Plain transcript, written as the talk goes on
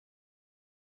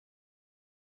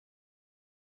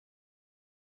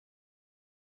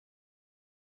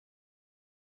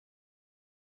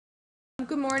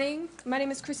Good morning. My name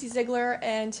is Kristine Zeigler,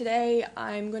 and today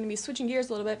I'm going to be switching gears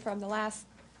a little bit from the last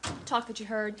talk that you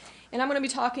heard, and I'm going to be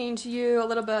talking to you a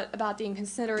little bit about the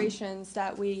considerations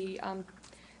that the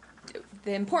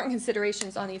important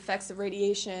considerations on the effects of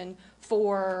radiation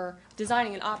for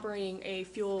designing and operating a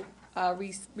fuel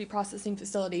reprocessing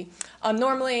facility.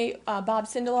 Normally, Bob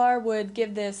Sindelar would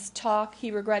give this talk.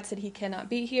 He regrets that he cannot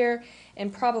be here,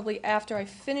 and probably after I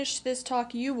finish this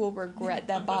talk, you will regret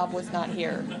that Bob was not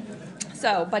here.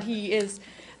 But he is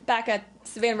back at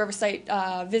Savannah River site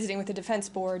visiting with the Defense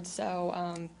Board,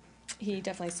 so he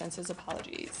definitely sends his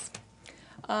apologies.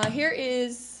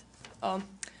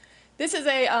 This is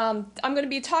I'm going to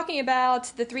be talking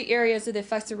about the three areas of the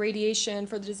effects of radiation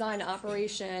for the design and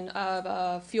operation of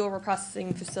a fuel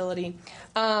reprocessing facility.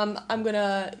 I'm going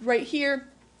to, right here,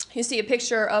 you see a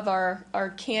picture of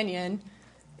our canyon,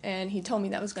 and he told me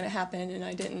that was going to happen, and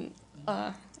I didn't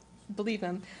believe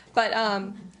him. But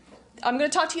I'm going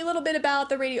to talk to you a little bit about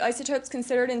the radioisotopes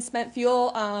considered in spent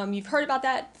fuel. You've heard about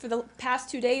that for the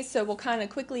past 2 days, so we'll kind of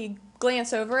quickly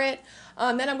glance over it.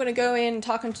 Then I'm going to go in and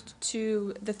talk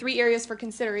to the three areas for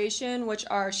consideration, which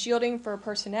are shielding for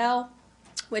personnel,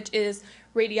 which is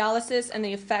radiolysis and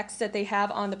the effects that they have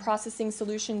on the processing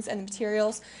solutions and the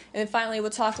materials. And then finally,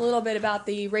 we'll talk a little bit about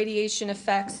the radiation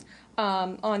effects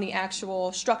on the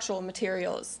actual structural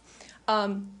materials.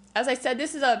 As I said,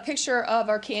 this is a picture of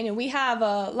our canyon. We have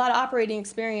a lot of operating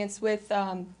experience with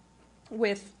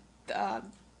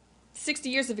 60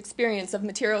 years of experience of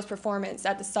materials performance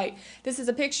at the site. This is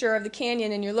a picture of the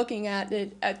canyon, and you're looking at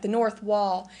it at the north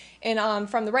wall. And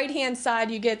from the right-hand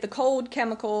side, you get the cold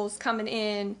chemicals coming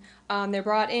in. They're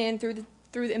brought in through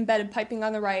the embedded piping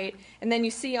on the right. And then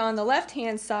you see on the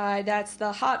left-hand side, that's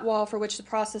the hot wall for which the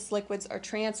processed liquids are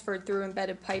transferred through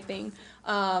embedded piping.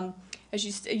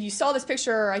 As you saw this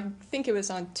picture, I think it was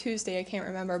on Tuesday, I can't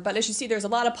remember, but as you see, there's a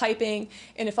lot of piping,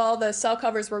 and if all the cell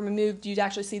covers were removed, you'd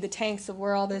actually see the tanks of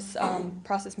where all this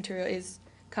processed material is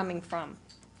coming from.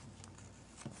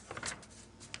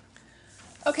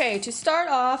 Okay, to start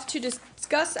off, to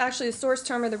discuss actually the source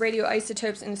term of the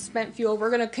radioisotopes in the spent fuel, we're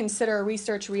going to consider a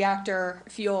research reactor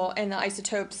fuel and the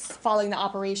isotopes following the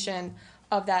operation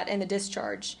of that and the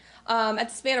discharge. At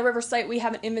the Savannah River site, we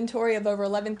have an inventory of over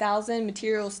 11,000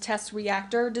 materials test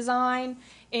reactor design,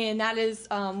 and that is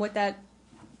what that,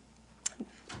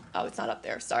 oh, it's not up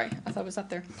there, sorry, I thought it was up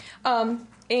there.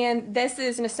 And this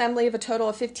is an assembly of a total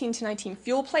of 15 to 19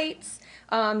 fuel plates.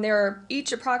 They're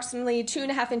each approximately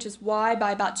 2.5 inches wide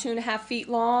by about 2.5 feet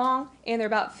long, and they're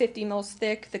about 50 mils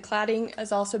thick. The cladding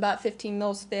is also about 15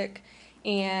 mils thick,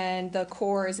 and the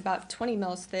core is about 20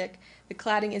 mils thick. The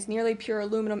cladding is nearly pure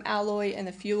aluminum alloy, and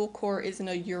the fuel core is in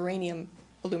a uranium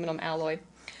aluminum alloy.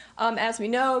 As we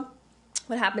know,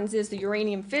 what happens is the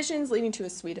uranium fissions, leading to a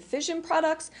suite of fission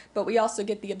products, but we also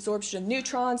get the absorption of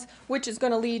neutrons, which is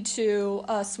going to lead to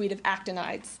a suite of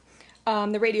actinides.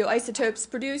 The radioisotopes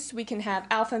produced, we can have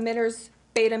alpha emitters,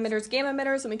 beta emitters, gamma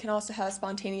emitters, and we can also have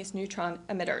spontaneous neutron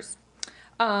emitters.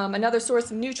 Another source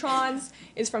of neutrons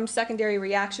is from secondary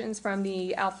reactions from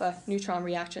the alpha neutron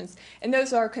reactions. And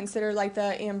those are considered like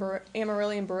the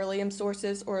amerilium beryllium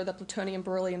sources or the plutonium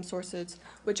beryllium sources,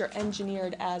 which are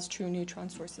engineered as true neutron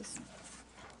sources.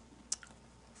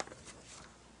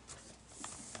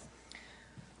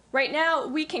 Right now,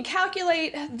 we can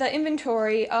calculate the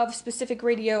inventory of specific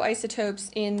radioisotopes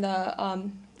in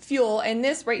the fuel, and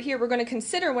this right here, we're going to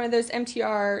consider one of those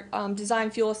MTR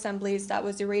design fuel assemblies that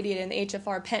was irradiated in the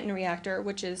HFR Penton reactor,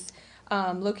 which is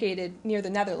located near the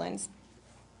Netherlands.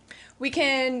 We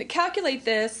can calculate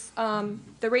this, the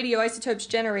radioisotopes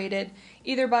generated,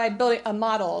 either by building a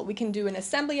model. We can do an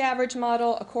assembly average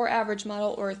model, a core average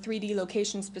model, or a 3D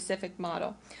location-specific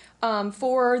model.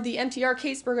 For the MTR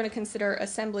case, we're going to consider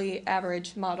assembly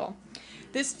average model.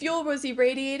 This fuel was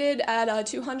irradiated at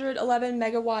 211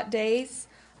 megawatt days.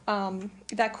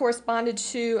 That corresponded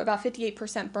to about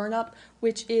 58% burnup,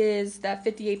 which is that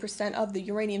 58% of the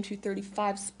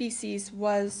uranium-235 species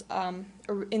was,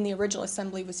 in the original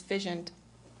assembly, was fissioned.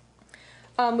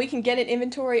 We can get an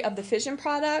inventory of the fission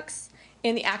products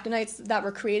and the actinides that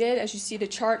were created. As you see the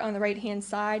chart on the right-hand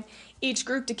side, each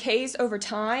group decays over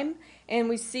time, and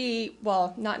we see,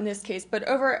 well, not in this case, but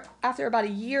after about a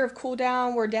year of cool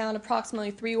down, we're down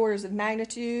approximately 3 orders of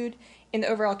magnitude in the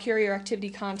overall carrier activity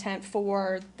content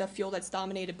for the fuel that's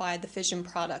dominated by the fission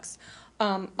products.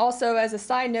 Also, as a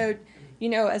side note, you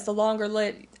know, as the longer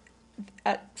lit,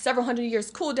 at several hundred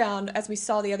years cool down, as we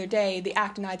saw the other day, the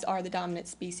actinides are the dominant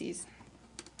species.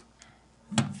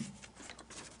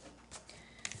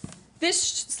 This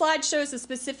slide shows the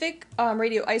specific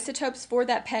radioisotopes for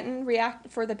that Penton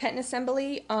for the Penton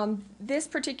assembly. This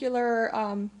particular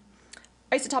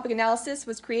isotopic analysis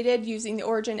was created using the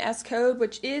Origin S code,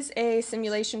 which is a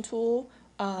simulation tool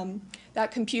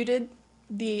that computed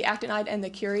the actinide and the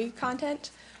Curie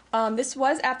content. This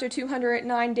was after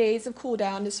 209 days of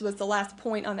cooldown. This was the last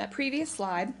point on that previous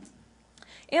slide.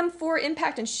 And for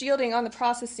impact and shielding on the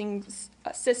processing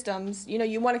systems,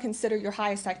 you want to consider your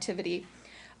highest activity.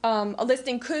 A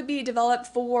listing could be developed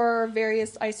for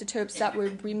various isotopes that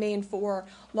would remain for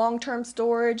long-term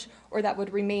storage or that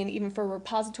would remain even for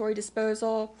repository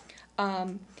disposal.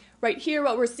 Right here,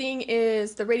 what we're seeing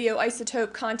is the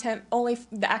radioisotope content only,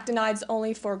 the actinides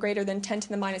only for greater than 10 to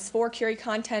the minus 4 Curie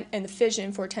content, and the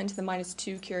fission for 10 to the minus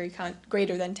 2 Curie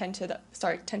greater than 10 to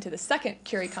the second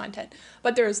Curie content.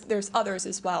 But there's others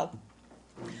as well.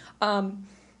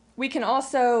 We can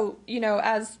also,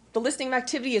 as the listing of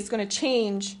activity is going to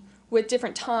change with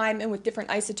different time and with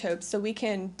different isotopes, so we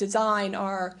can design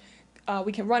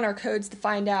we can run our codes to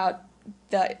find out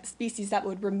the species that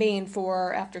would remain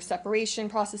for after separation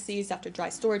processes, after dry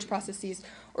storage processes,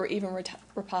 or even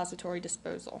repository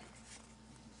disposal.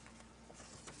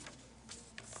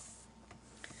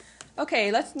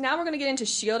 Okay, now we're going to get into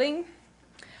shielding.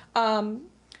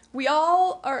 We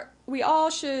all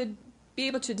should be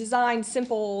able to design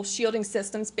simple shielding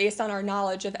systems based on our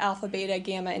knowledge of alpha, beta,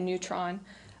 gamma, and neutron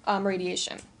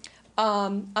radiation.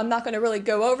 I'm not going to really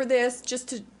go over this,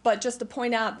 but just to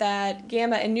point out that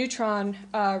gamma and neutron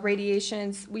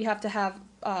radiations, we have to have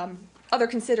other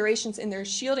considerations in their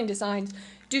shielding designs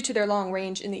due to their long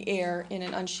range in the air in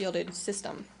an unshielded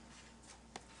system.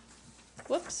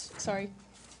 Whoops, sorry.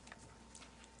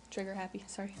 Trigger happy,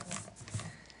 sorry.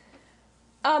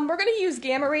 We're going to use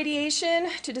gamma radiation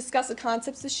to discuss the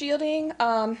concepts of shielding.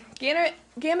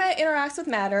 Gamma interacts with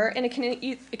matter, and it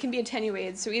can be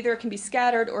attenuated. So either it can be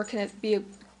scattered or can it be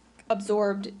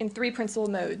absorbed in three principal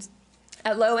modes.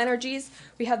 At low energies,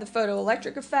 we have the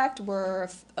photoelectric effect, where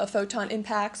a photon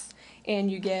impacts and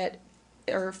you get,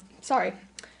 a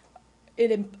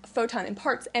photon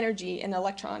imparts energy and an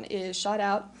electron is shot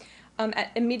out.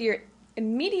 At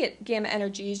immediate gamma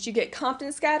energies, you get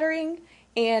Compton scattering,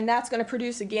 and that's going to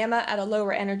produce a gamma at a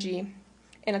lower energy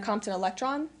and a Compton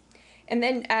electron. And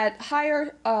then at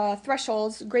higher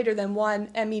thresholds, greater than 1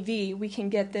 MeV, we can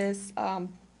get this,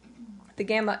 the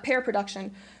gamma pair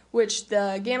production, which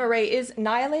the gamma ray is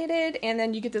annihilated, and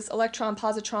then you get this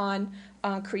electron-positron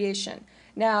creation.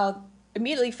 Now,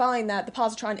 immediately following that, the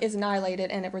positron is annihilated,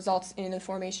 and it results in the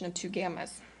formation of two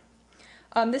gammas.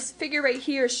 This figure right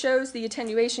here shows the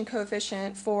attenuation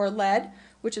coefficient for lead,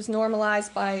 which is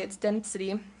normalized by its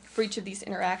density for each of these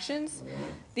interactions.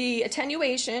 The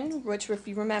attenuation, which if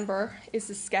you remember is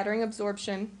the scattering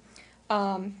absorption,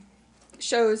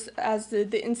 shows as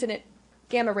the incident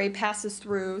gamma ray passes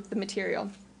through the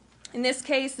material. In this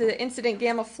case, the incident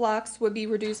gamma flux would be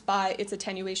reduced by its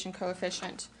attenuation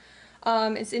coefficient.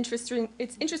 It's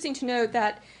interesting to note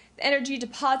that the energy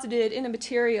deposited in a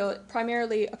material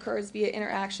primarily occurs via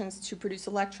interactions to produce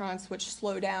electrons, which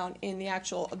slow down in the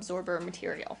actual absorber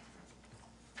material.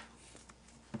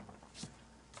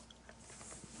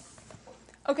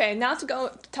 Okay, now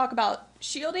to talk about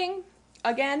shielding,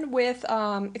 again with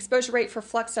exposure rate for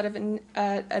flux out of an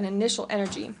initial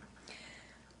energy.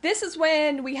 This is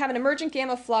when we have an emergent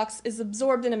gamma flux is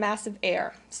absorbed in a mass of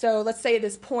air. So let's say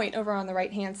this point over on the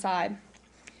right-hand side.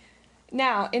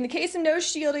 Now, in the case of no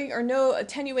shielding or no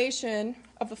attenuation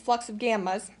of the flux of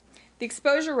gammas, the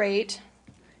exposure rate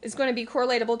is going to be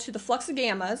correlatable to the flux of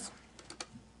gammas,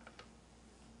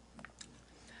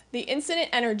 the incident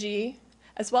energy,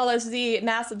 as well as the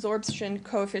mass absorption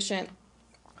coefficient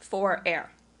for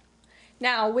air.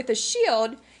 Now, with a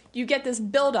shield, you get this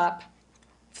buildup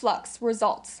flux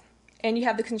results, and you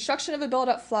have the construction of a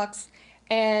buildup flux,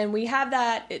 and we have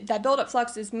that buildup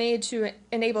flux is made to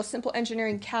enable simple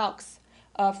engineering calcs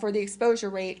for the exposure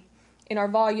rate in our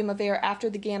volume of air after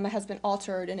the gamma has been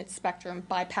altered in its spectrum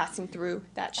by passing through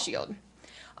that shield.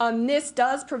 This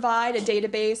does provide a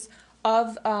database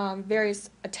of various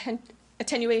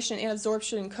attenuation and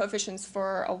absorption coefficients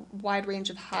for a wide range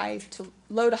of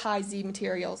low to high Z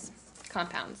materials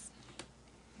compounds.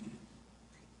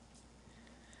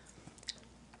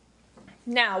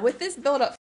 Now, with this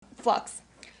buildup flux,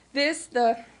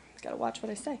 gotta watch what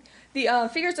I say. The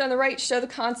figures on the right show the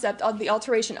concept of the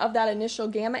alteration of that initial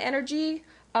gamma energy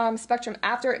spectrum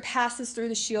after it passes through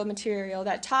the shield material.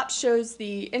 That top shows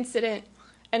the incident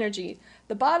energy.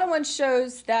 The bottom one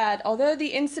shows that although the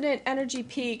incident energy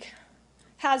peak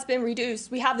has been reduced,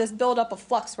 we have this buildup of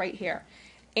flux right here,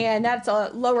 and that's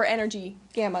a lower energy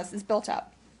gammas is built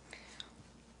up.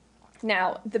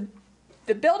 Now,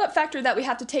 the buildup factor that we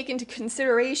have to take into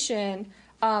consideration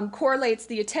correlates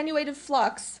the attenuated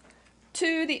flux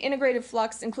to the integrated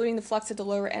flux, including the flux at the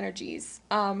lower energies.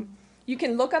 You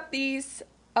can look up these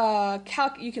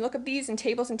you can look up these in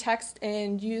tables and text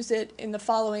and use it in the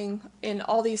following, in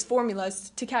all these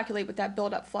formulas to calculate what that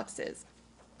buildup flux is.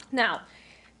 Now,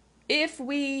 it'd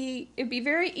be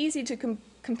very easy to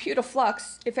compute a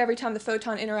flux if every time the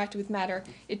photon interacted with matter,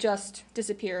 it just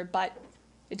disappeared, but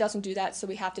it doesn't do that, so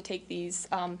we have to take these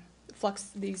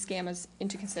these gammas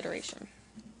into consideration.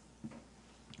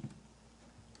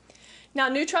 Now,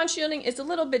 neutron shielding is a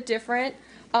little bit different.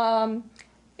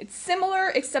 It's similar,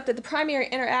 except that the primary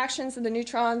interactions of the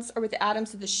neutrons are with the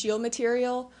atoms of the shield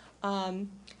material.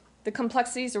 The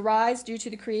complexities arise due to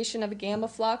the creation of a gamma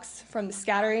flux from the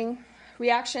scattering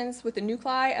reactions with the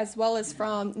nuclei, as well as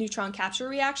from neutron capture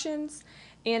reactions.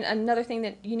 And another thing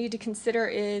that you need to consider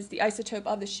is the isotope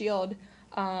of the shield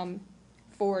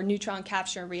for neutron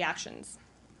capture reactions.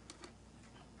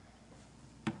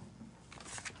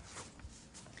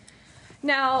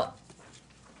 Now,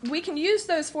 we can use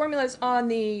those formulas on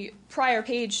the prior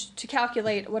page to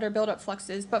calculate what our buildup flux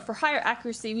is, but for higher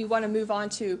accuracy, we want to move on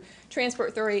to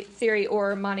transport theory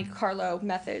or Monte Carlo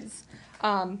methods.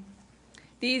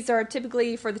 These are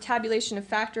typically for the tabulation of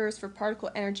factors for particle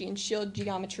energy and shield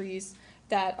geometries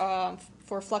that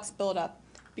for flux buildup.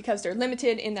 Because they're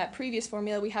limited in that previous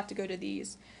formula, we have to go to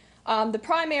these. The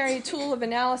primary tool of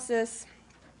analysis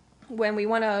when we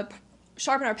want to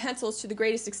sharpen our pencils to the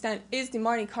greatest extent is the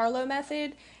Monte Carlo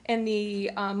method, and the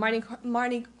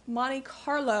Monte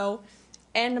Carlo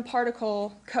n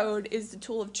particle code is the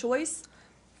tool of choice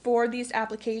for these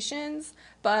applications.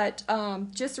 But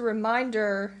just a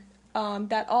reminder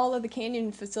that all of the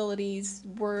Canyon facilities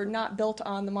were not built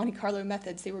on the Monte Carlo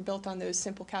methods. They were built on those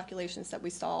simple calculations that we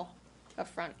saw up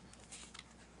front.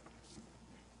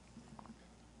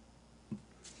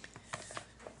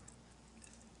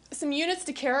 Some units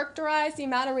to characterize the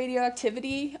amount of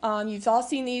radioactivity. You've all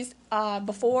seen these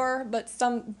before, but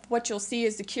what you'll see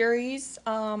is the Curies,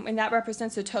 and that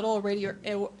represents the total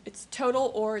it's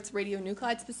total or it's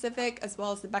radionuclide specific, as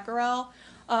well as the becquerel.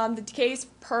 The decays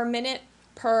per minute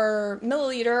per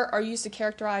milliliter are used to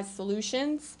characterize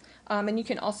solutions, and you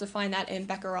can also find that in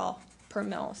becquerel per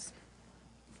mils.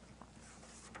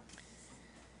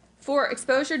 For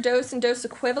exposure, dose, and dose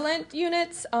equivalent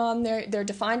units, they're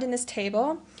defined in this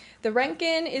table. The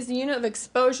Roentgen is the unit of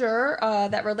exposure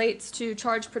that relates to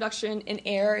charge production in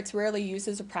air. It's rarely used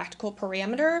as a practical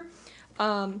parameter.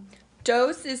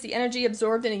 Dose is the energy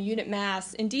absorbed in a unit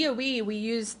mass. In DOE, we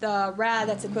use the rad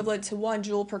that's equivalent to 1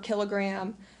 joule per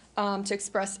kilogram to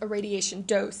express a radiation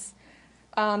dose.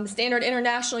 The standard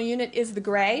international unit is the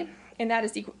gray, and that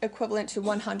is equivalent to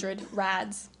 100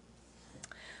 rads.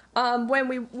 When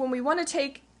we want to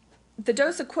take the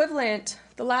dose equivalent,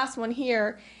 the last one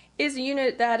here, is a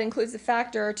unit that includes the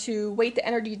factor to weight the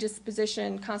energy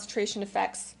disposition concentration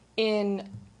effects and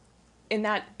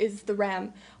that is the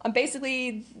REM.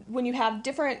 Basically, when you have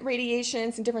different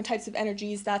radiations and different types of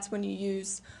energies, that's when you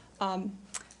use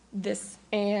this.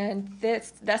 And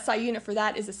the SI unit for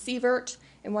that is a sievert,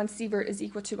 and 1 sievert is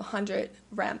equal to 100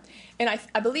 REM. And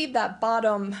I believe that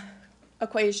bottom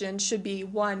equation should be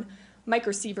 1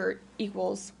 microsievert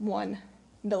equals 1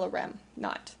 millirem,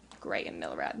 not gray and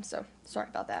millirad, so sorry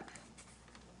about that.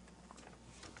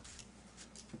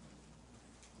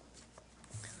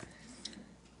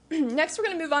 Next, we're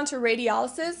going to move on to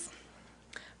radiolysis.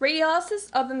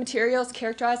 Radiolysis of the material is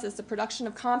characterized as the production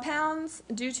of compounds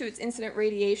due to its incident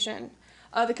radiation.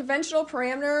 The conventional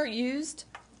parameter used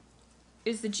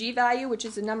is the G value, which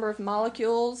is the number of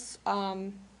molecules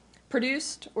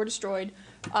produced or destroyed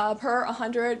per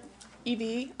 100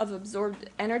 eV of absorbed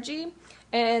energy,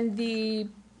 and the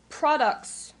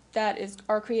products that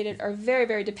are created are very,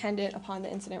 very dependent upon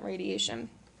the incident radiation.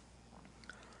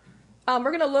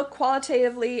 We're going to look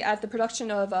qualitatively at the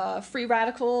production of free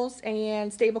radicals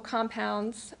and stable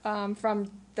compounds from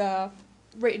the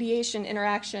radiation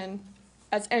interaction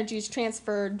as energy is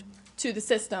transferred to the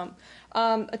system.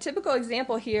 A typical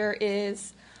example here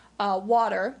is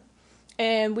water,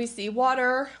 and we see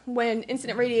water, when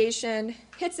incident radiation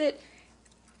hits it,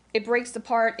 it breaks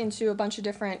apart into a bunch of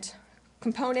different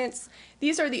components.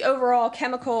 These are the overall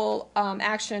chemical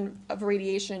action of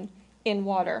radiation in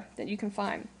water that you can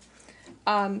find.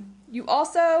 You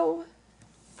also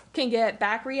can get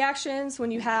back reactions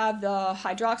when you have the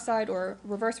hydroxide, or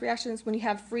reverse reactions when you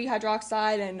have free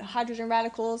hydroxide and hydrogen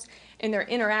radicals and they're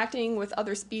interacting with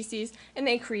other species and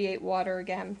they create water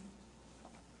again.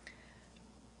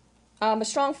 A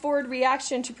strong forward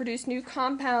reaction to produce new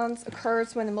compounds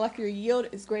occurs when the molecular yield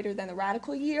is greater than the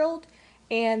radical yield,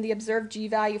 and the observed G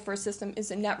value for a system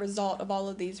is a net result of all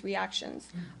of these reactions.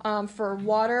 For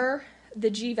water, the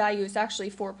G value is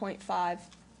actually 4.5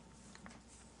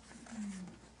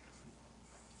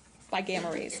 by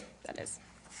gamma rays, that is.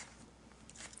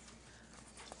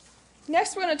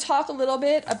 Next, we're going to talk a little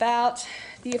bit about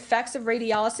the effects of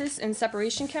radiolysis in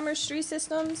separation chemistry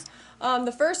systems.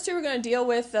 The first two we're going to deal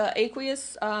with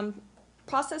aqueous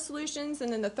process solutions,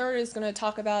 and then the third is going to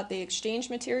talk about the exchange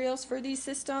materials for these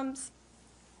systems.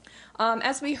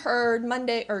 As we heard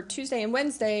Tuesday and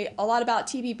Wednesday, a lot about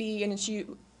TBB and its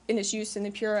use in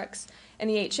the Purex and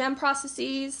the HM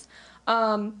processes.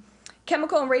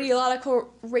 Chemical and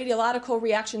radiological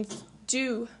reactions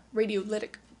do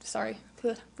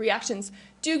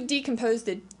decompose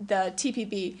the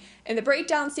TPB, and the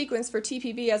breakdown sequence for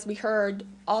TPB, as we heard,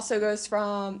 also goes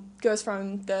from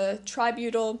the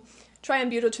triambutyl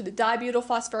to the dibutyl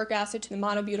phosphoric acid to the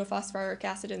monobutyl phosphoric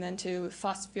acid, and then to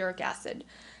phosphoric acid.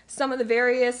 Some of the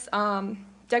various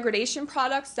degradation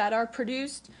products that are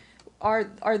produced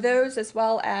are those, as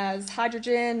well as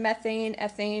hydrogen, methane,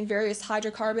 ethane, various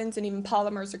hydrocarbons, and even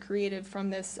polymers are created from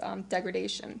this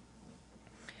degradation.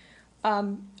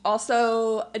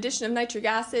 Also, addition of nitric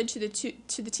acid to the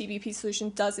TBP solution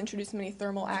does introduce many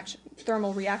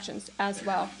thermal reactions as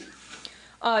well.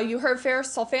 You heard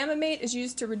ferrous sulfamate is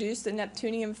used to reduce the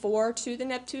neptunium-4 to the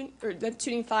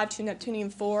neptunium-5 to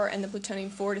neptunium-4 and the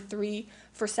plutonium-4 to 3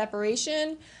 for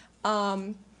separation.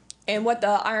 And what the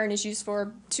iron is used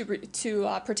for to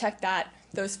protect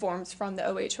those forms from the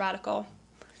OH radical.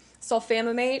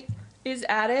 Sulfamate is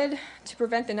added to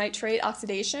prevent the nitrate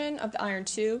oxidation of the iron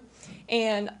 2,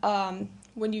 and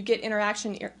when you get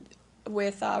interaction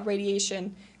with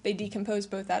radiation, they decompose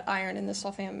both that iron and the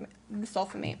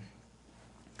sulfamate.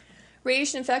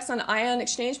 Radiation effects on ion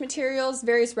exchange materials.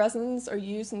 Various resins are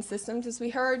used in systems, as we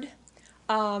heard.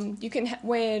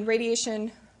 When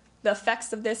radiation, the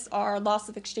effects of this are loss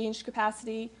of exchange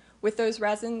capacity with those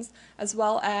resins, as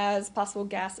well as possible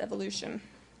gas evolution.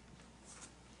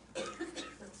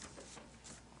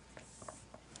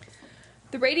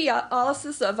 The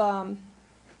radiolysis of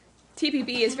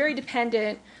TPB is very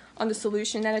dependent on the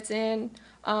solution that it's in.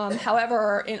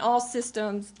 However, in all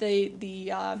systems, the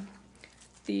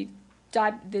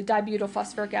dibutyl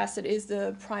phosphoric acid is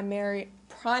the primary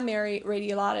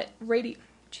radiolytic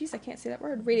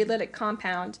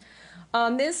compound.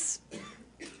 This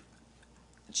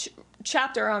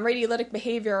chapter on radiolytic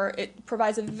behavior, it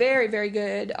provides a very, very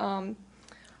good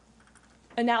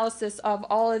analysis of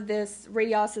all of this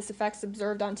radiolysis effects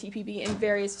observed on TPB in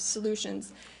various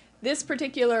solutions. This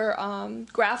particular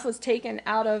graph was taken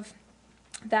out of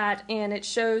that, and it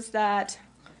shows that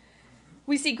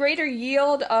we see greater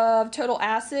yield of total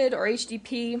acid, or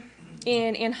HDP,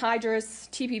 in anhydrous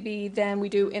TPB than we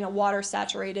do in a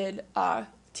water-saturated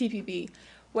TPB.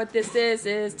 What this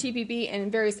is TPB in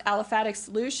various aliphatic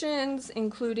solutions,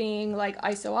 including like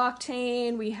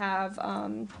isooctane. We have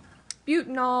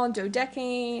butanol,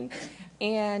 dodecane,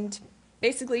 and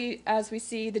basically, as we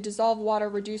see, the dissolved water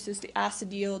reduces the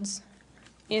acid yields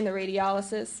in the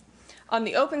radiolysis.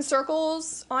 The open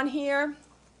circles on here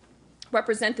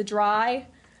represent the dry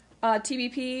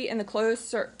TBP, and the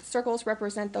closed circles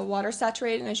represent the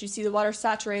water-saturated. And as you see, the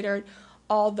water-saturated,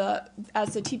 as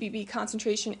the TBP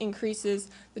concentration increases,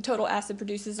 the total acid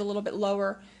produces a little bit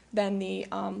lower than the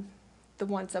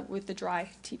ones with the dry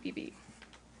TBP.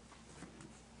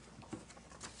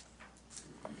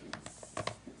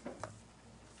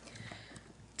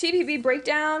 TPB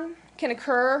breakdown can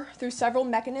occur through several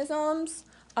mechanisms.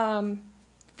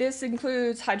 This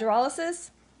includes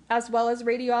hydrolysis as well as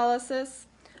radiolysis.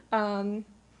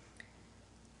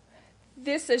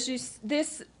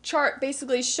 This chart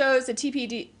basically shows the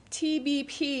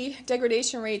TBP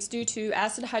degradation rates due to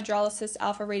acid hydrolysis,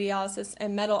 alpha radiolysis,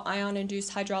 and metal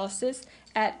ion-induced hydrolysis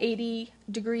at 80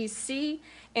 degrees C.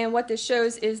 And what this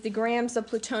shows is the grams of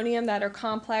plutonium that are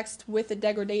complexed with the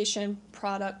degradation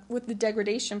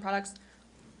products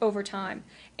over time.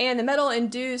 And the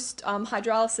metal-induced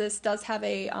hydrolysis does have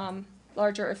a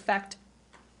larger effect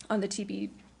on the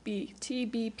TBP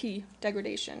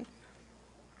degradation.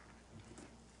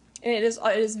 And it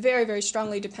is very, very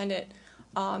strongly dependent.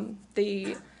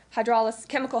 The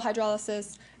chemical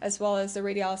hydrolysis as well as the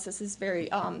radiolysis is very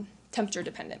temperature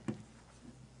dependent.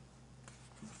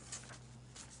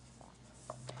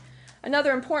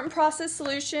 Another important process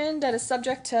solution that is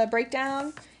subject to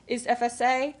breakdown is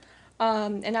FSA.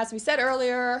 And as we said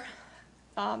earlier,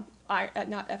 not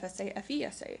FSA,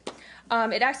 FESA.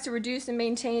 It acts to reduce and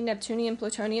maintain neptunium and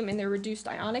plutonium in their reduced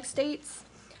ionic states.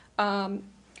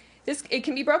 It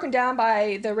can be broken down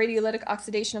by the radiolytic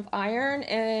oxidation of iron,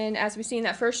 and as we see in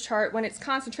that first chart, when its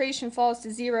concentration falls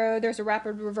to 0, there's a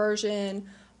rapid reversion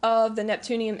of the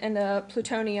neptunium and the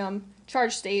plutonium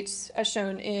charge states, as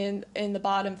shown in the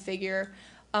bottom figure.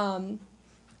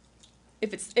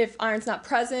 If iron's not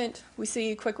present, we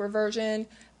see quick reversion,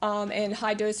 and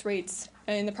high dose rates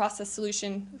in the process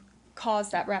solution cause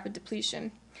that rapid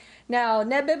depletion. Now,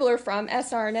 Ned Bibler from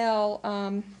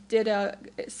SRNL did a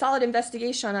solid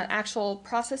investigation on actual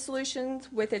process solutions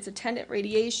with its attendant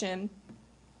radiation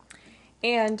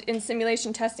and in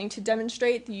simulation testing to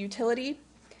demonstrate the utility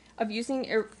of using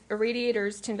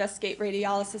irradiators to investigate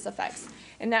radiolysis effects.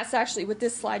 And that's actually what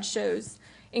this slide shows.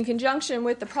 In conjunction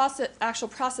with the actual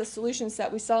process solutions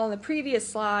that we saw in the previous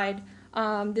slide,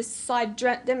 this slide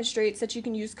demonstrates that you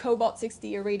can use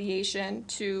cobalt-60 irradiation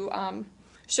to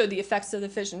show the effects of the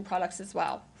fission products as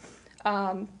well.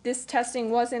 This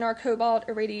testing was in our cobalt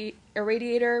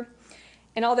irradiator,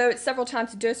 and although it's several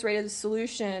times the dose rate of the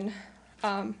solution,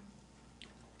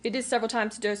 it is several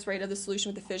times the dose rate of the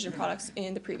solution with the fission products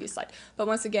in the previous slide. But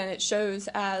once again, it shows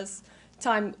as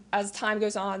time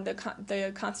goes on,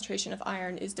 the concentration of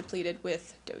iron is depleted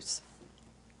with dose.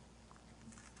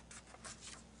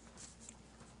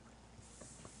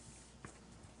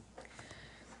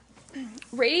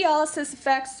 Radiolysis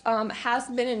effects has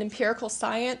been an empirical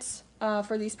science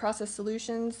for these process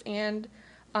solutions and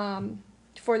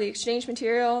for the exchange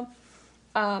material.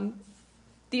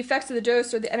 The effects of the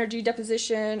dose or the energy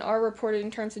deposition are reported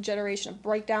in terms of generation of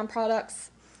breakdown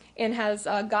products and has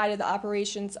guided the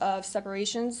operations of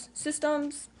separations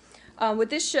systems. What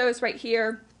this shows right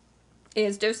here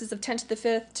is doses of 10 to the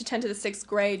 5th to 10 to the 6th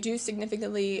gray do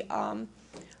significantly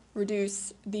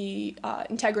reduce the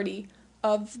integrity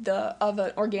of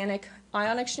an organic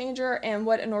ion exchanger, and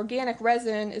what an organic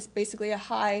resin is basically a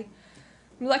high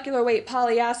molecular weight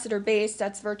polyacid or base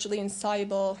that's virtually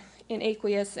insoluble in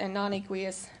aqueous and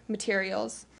non-aqueous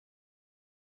materials.